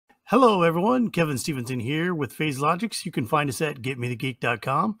Hello everyone, Kevin Stevenson here with FhasedLogix. You can find us at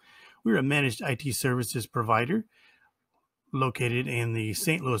getmethegeek.com. We're a managed IT services provider located in the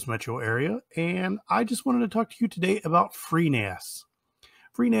St. Louis metro area, and I just wanted to talk to you today about FreeNAS.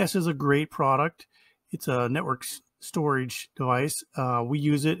 FreeNAS is a great product. It's a network storage device. We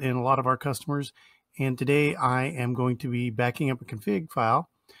use it in a lot of our customers, and today I am going to be backing up a config file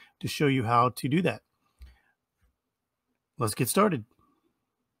to show you how to do that. Let's get started.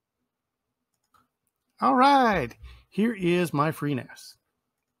 All right, here is my FreeNAS.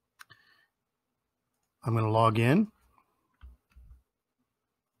 I'm going to log in.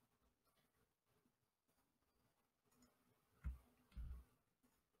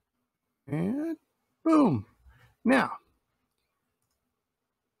 And boom. Now,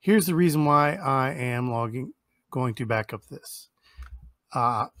 here's the reason why I am going to back up this.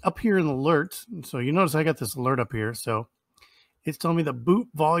 Up here in the alerts, so you notice I got this alert up here. So it's telling me the boot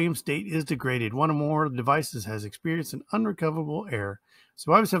volume state is degraded. One or more devices has experienced an unrecoverable error.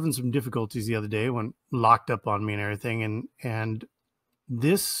 So I was having some difficulties the other day when locked up on me and everything. And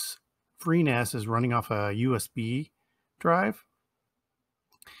this FreeNAS is running off a USB drive.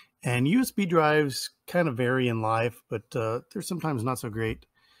 And USB drives kind of vary in life, but they're sometimes not so great.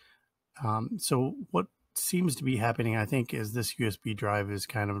 So what seems to be happening, I think, is this USB drive is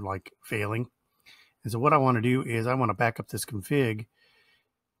kind of like failing. And so what I want to do is I want to back up this config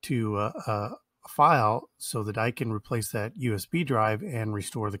to a file so that I can replace that USB drive and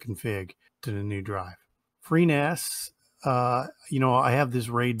restore the config to the new drive. FreeNAS, I have this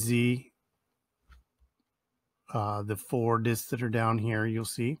RAID Z, the 4 disks that are down here, you'll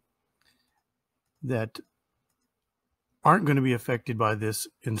see, that aren't going to be affected by this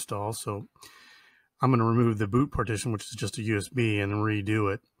install. So I'm going to remove the boot partition, which is just a USB, and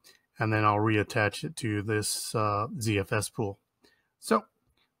redo it. And then I'll reattach it to this ZFS pool. So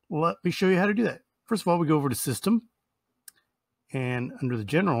let me show you how to do that. First of all, we go over to System. And under the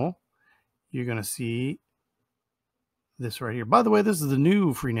General, you're going to see this right here. By the way, this is the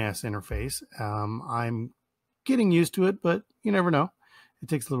new FreeNAS interface. I'm getting used to it, but you never know. It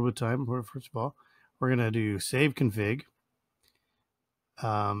takes a little bit of time. First of all, we're going to do Save Config.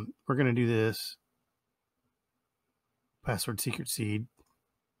 We're going to do this Password Secret Seed.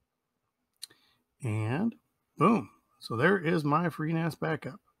 And boom. So there is my FreeNAS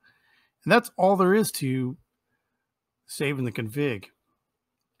backup. And that's all there is to saving the config.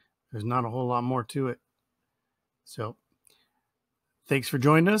 There's not a whole lot more to it. So thanks for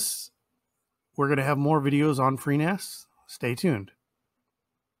joining us. We're going to have more videos on FreeNAS. Stay tuned.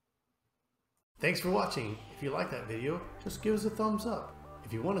 Thanks for watching. If you like that video, just give us a thumbs up.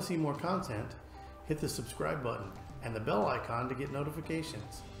 If you want to see more content, hit the subscribe button and the bell icon to get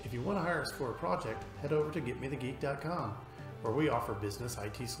notifications. If you want to hire us for a project, head over to getmethegeek.com, where we offer business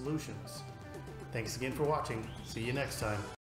IT solutions. Thanks again for watching. See you next time.